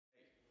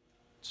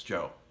It's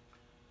Joe,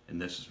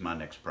 and this is my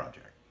next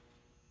project.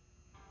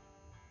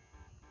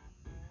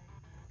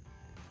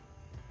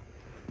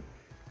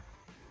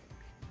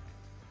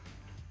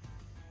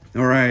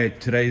 All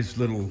right, today's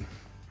little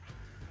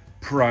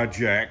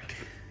project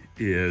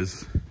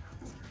is,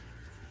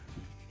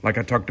 like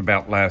I talked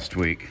about last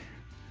week,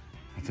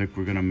 I think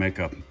we're gonna make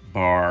a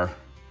bar,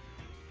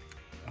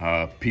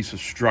 a piece of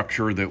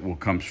structure that will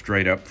come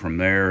straight up from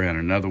there, and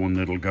another one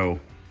that'll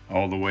go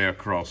all the way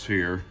across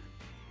here.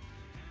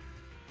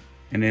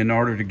 And in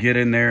order to get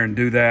in there and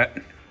do that,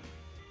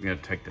 we're gonna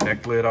take the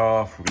deck lid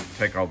off, we're gonna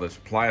take all this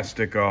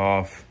plastic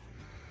off.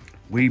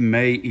 We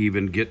may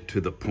even get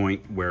to the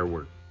point where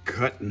we're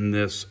cutting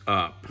this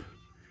up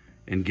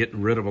and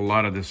getting rid of a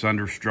lot of this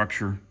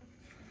understructure.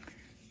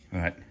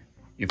 But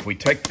if we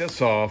take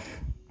this off,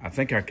 I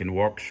think I can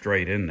walk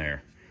straight in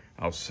there.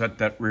 I'll set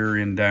that rear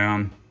end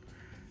down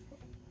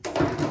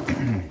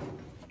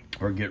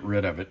or get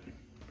rid of it.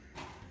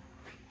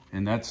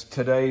 And that's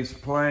today's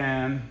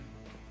plan.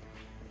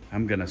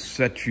 I'm gonna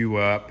set you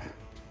up.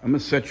 I'm gonna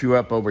set you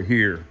up over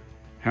here.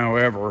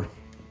 However,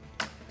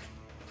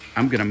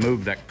 I'm gonna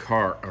move that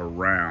car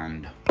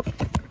around.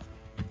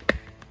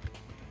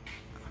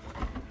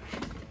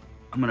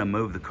 I'm gonna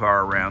move the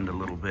car around a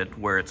little bit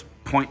where it's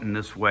pointing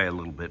this way a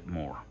little bit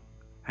more.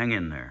 Hang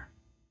in there.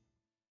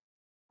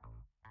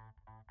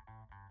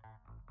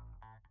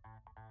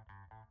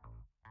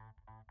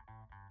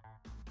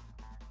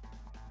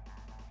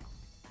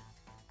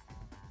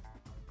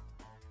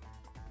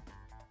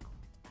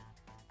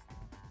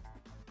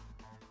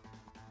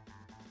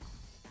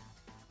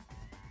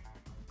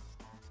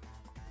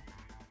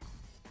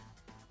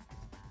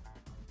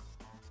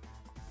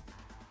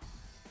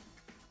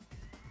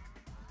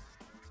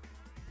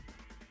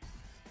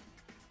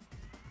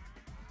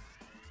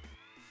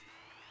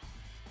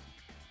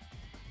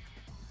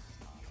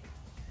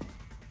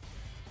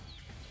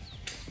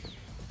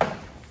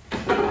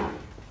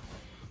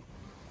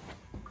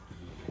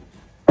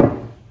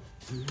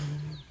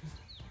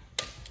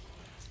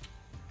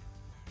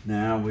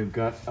 Now we've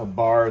got a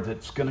bar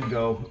that's gonna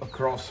go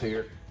across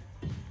here.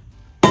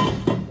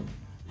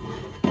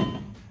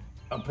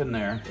 Up in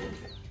there.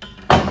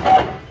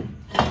 And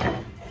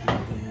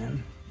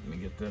then, let me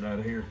get that out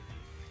of here.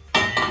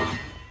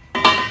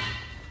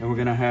 And we're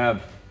gonna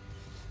have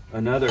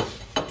another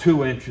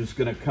 2 inches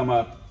gonna come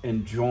up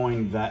and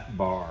join that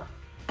bar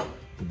at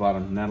the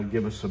bottom. And that'll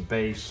give us a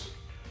base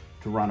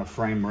to run a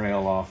frame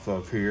rail off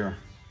of here.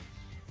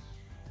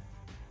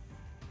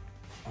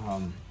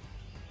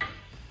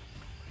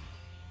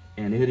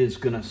 And it is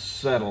gonna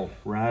settle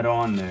right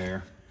on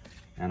there.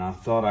 And I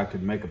thought I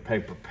could make a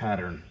paper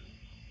pattern.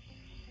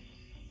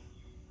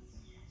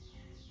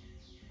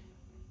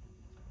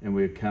 And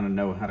we kind of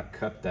know how to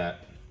cut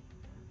that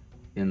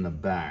in the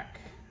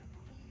back.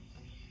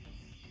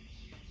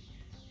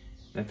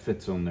 That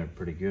fits on there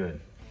pretty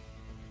good.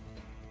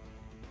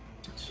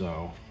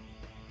 So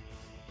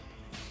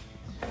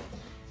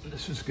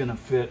this is gonna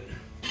fit.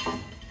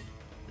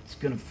 It's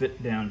gonna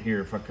fit down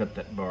here if I cut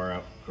that bar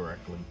out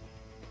correctly.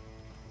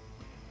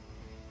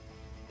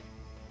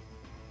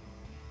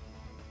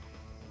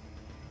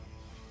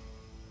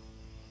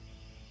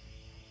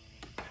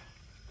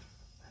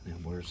 And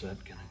then where's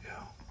that gonna go?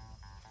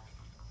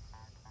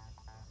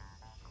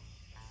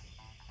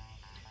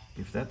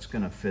 If that's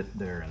gonna fit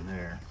there and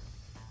there,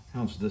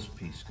 how's this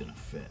piece gonna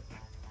fit?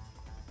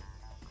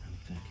 I'm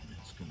thinking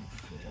it's gonna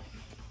fit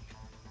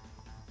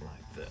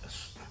like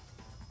this.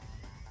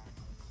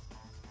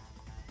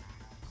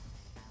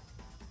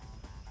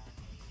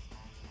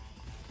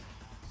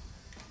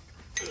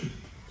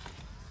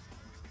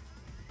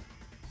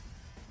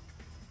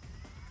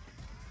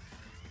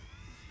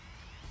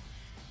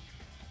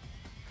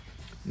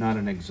 Not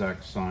an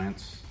exact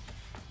science.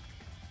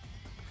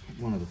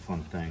 One of the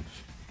fun things.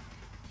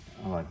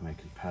 I like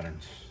making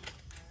patterns.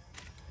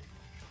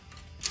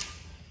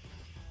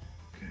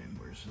 Okay,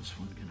 where's this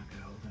one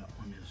gonna go? That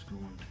one is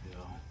going to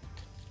go.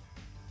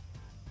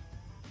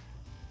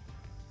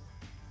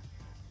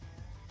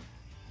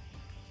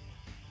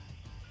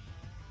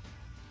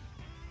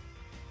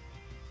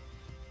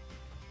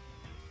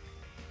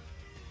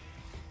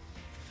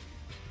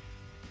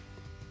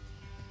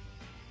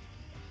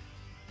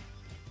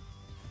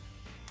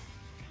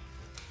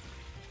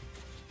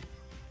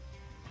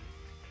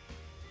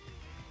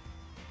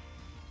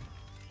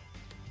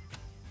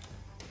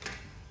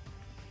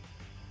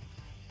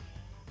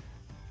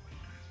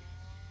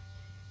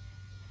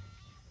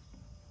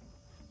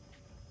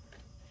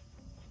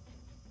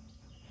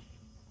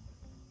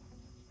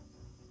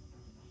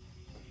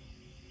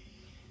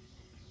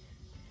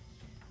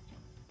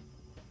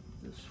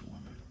 This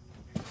one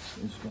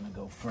is going to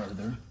go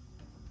further.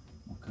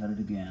 We'll cut it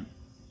again.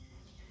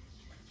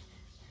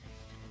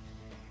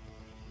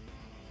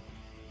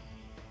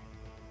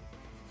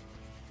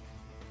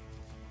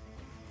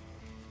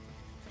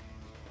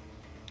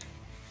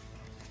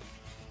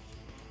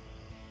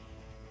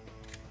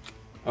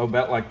 Oh,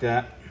 about like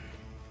that.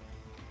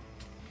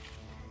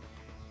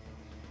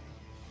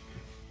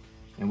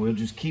 And we'll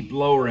just keep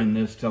lowering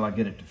this till I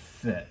get it to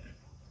fit.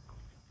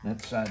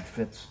 That side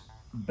fits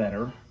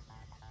better.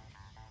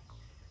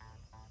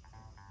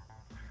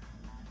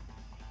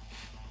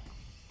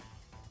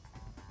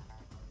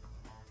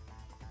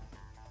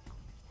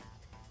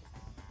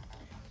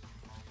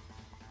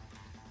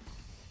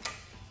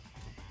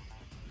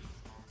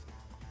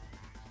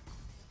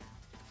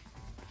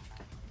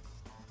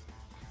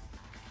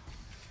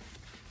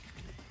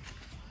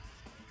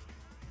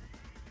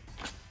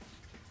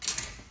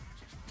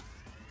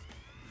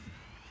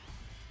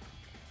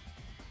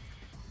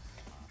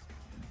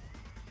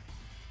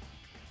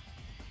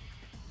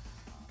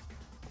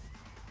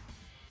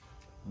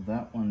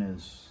 That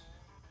one's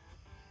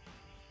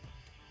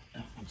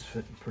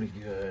fitting pretty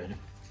good.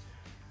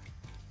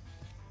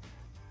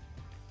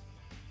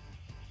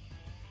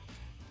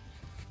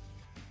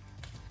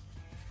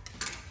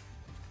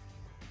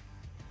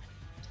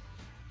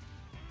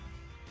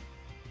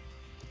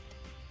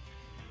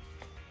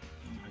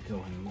 I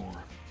go in more,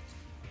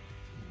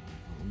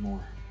 a little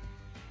more.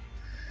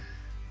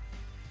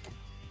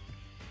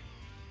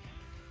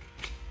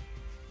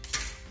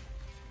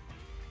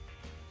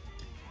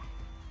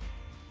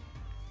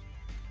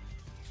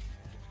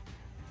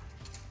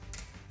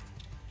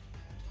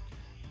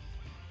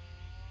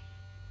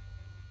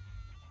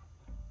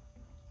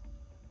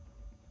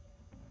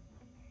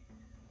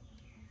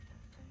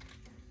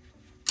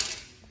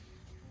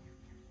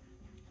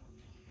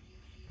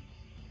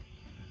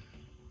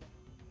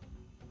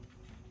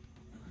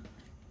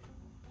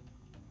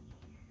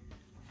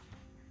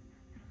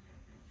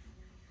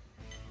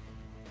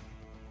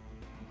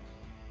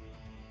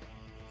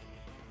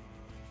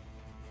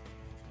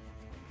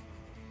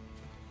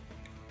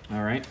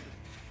 All right,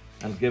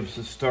 that'll give us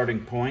a starting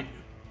point.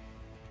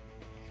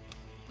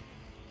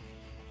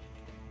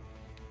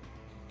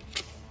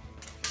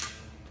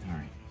 All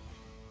right.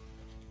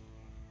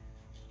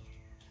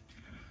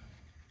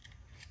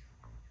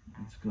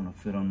 It's gonna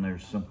fit on there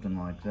something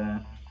like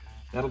that.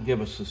 That'll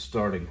give us a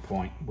starting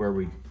point where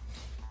we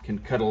can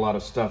cut a lot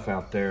of stuff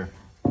out there.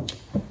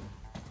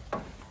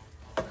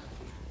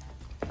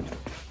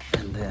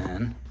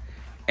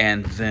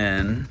 And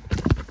then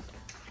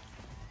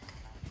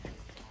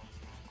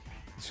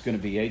it's going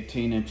to be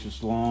 18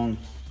 inches long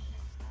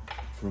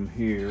from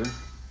here.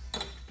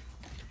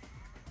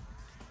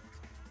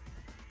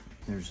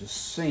 There's a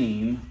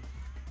seam.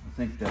 I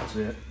think that's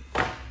it.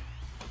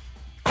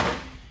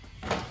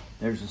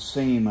 There's a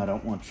seam I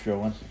don't want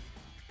showing.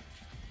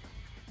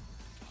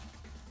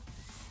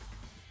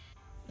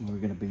 And we're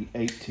going to be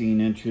 18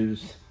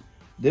 inches.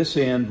 This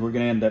end we're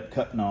going to end up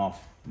cutting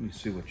off. Let me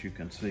see what you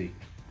can see.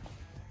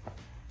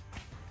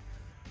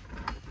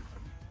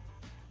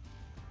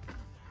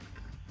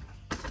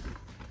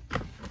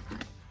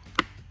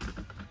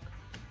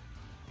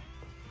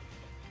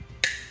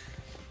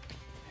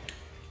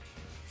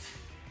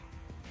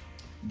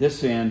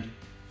 This end,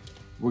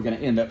 we're going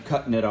to end up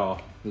cutting it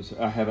off because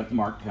I haven't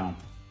marked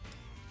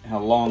how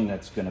long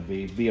that's going to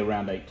be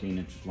around 18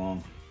 inches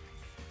long.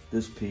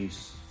 This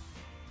piece,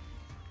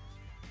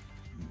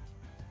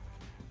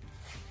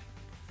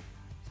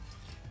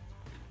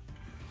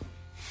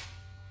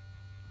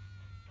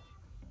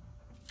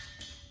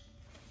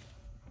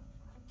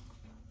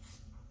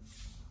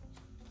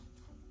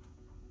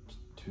 it's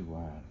too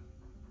wide.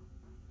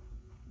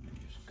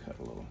 Just cut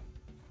a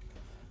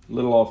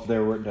little off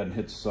there where it doesn't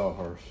hit the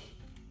sawhorse.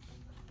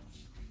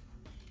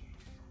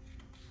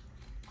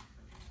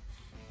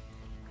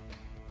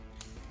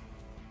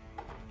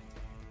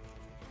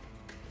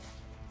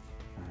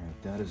 All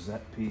right, that is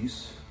that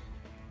piece.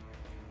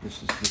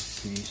 This is this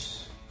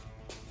piece.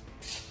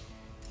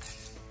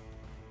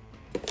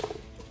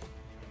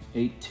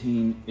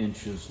 18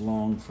 inches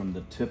long from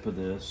the tip of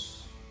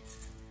this,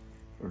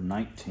 or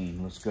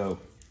 19, let's go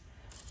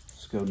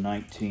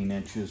 19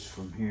 inches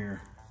from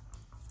here.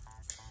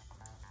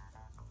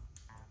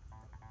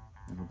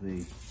 It'll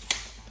be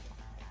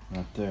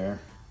right there.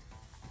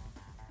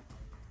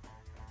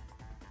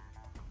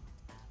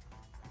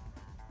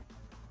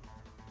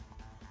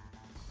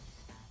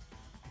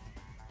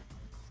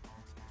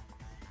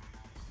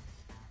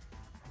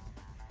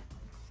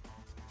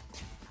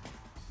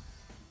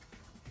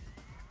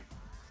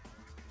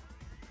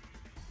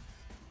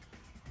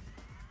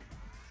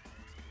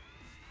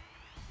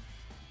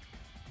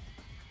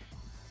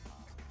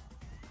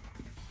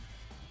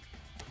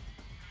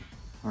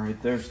 All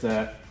right, there's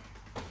that.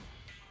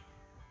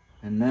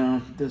 And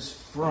now this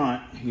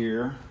front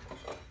here,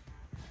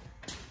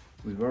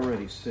 we've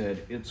already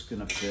said it's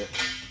gonna fit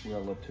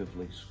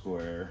relatively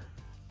square.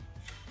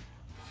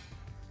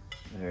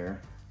 There.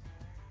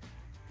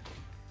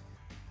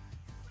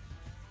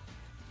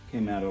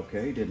 Came out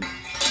okay, didn't it?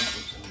 That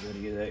was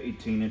already the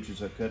 18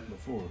 inches I cut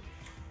before. All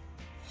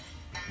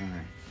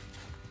right.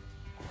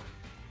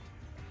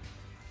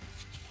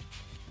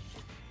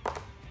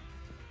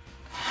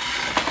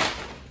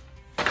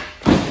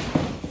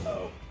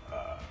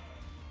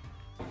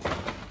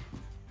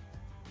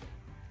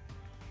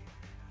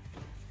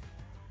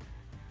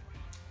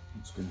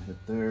 It's gonna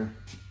hit there,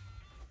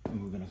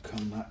 and we're gonna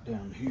come right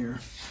down here.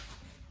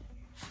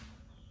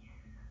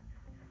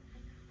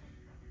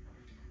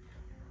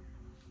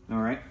 All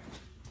right.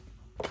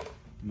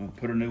 I'm gonna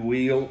put a new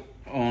wheel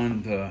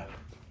on the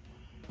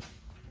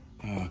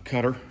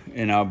cutter,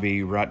 and I'll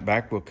be right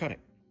back. We'll cut it.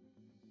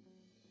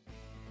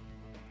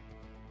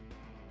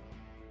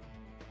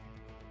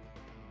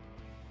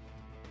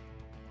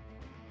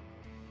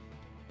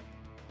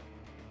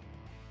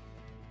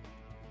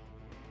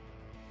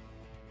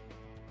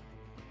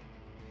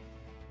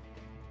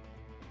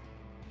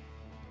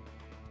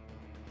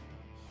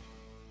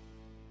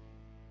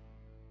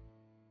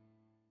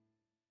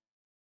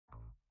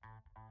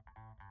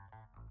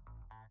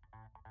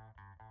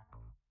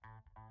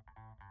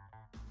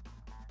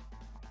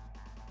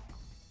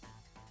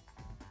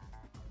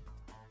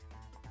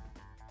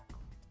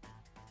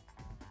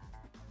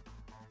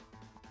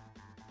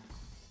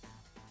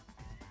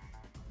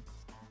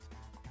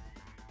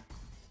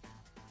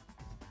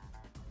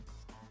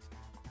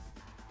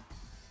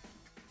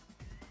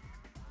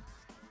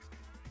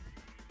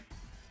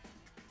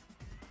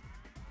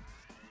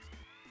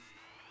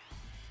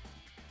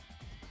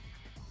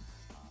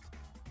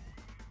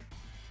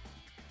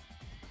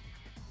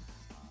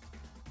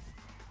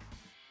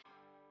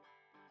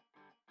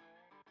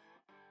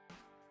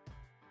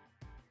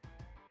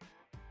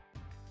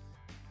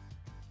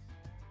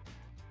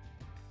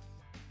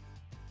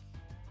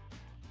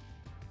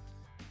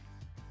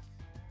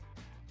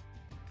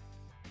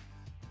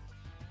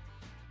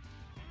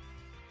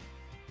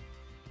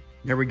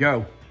 There we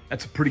go.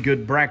 That's a pretty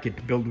good bracket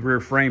to build the rear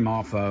frame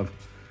off of.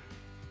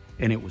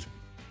 And it was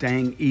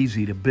dang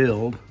easy to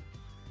build.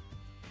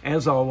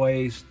 As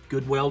always,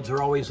 good welds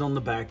are always on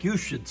the back. You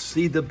should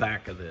see the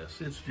back of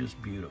this. It's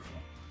just beautiful.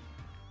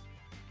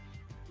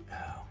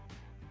 Oh.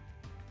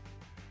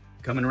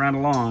 Coming right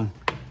along.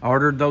 I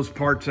ordered those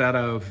parts out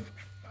of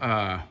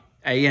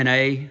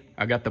A&A.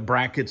 I got the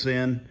brackets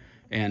in,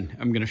 and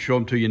I'm gonna show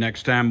them to you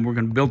next time. We're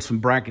gonna build some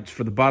brackets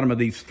for the bottom of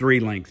these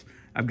 3 links.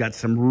 I've got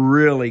some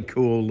really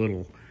cool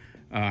little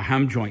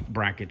hum joint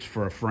brackets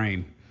for a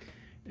frame,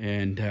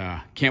 and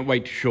can't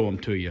wait to show them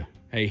to you.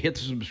 Hey, hit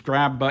the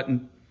subscribe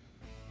button,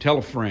 tell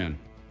a friend.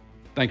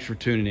 Thanks for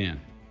tuning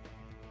in.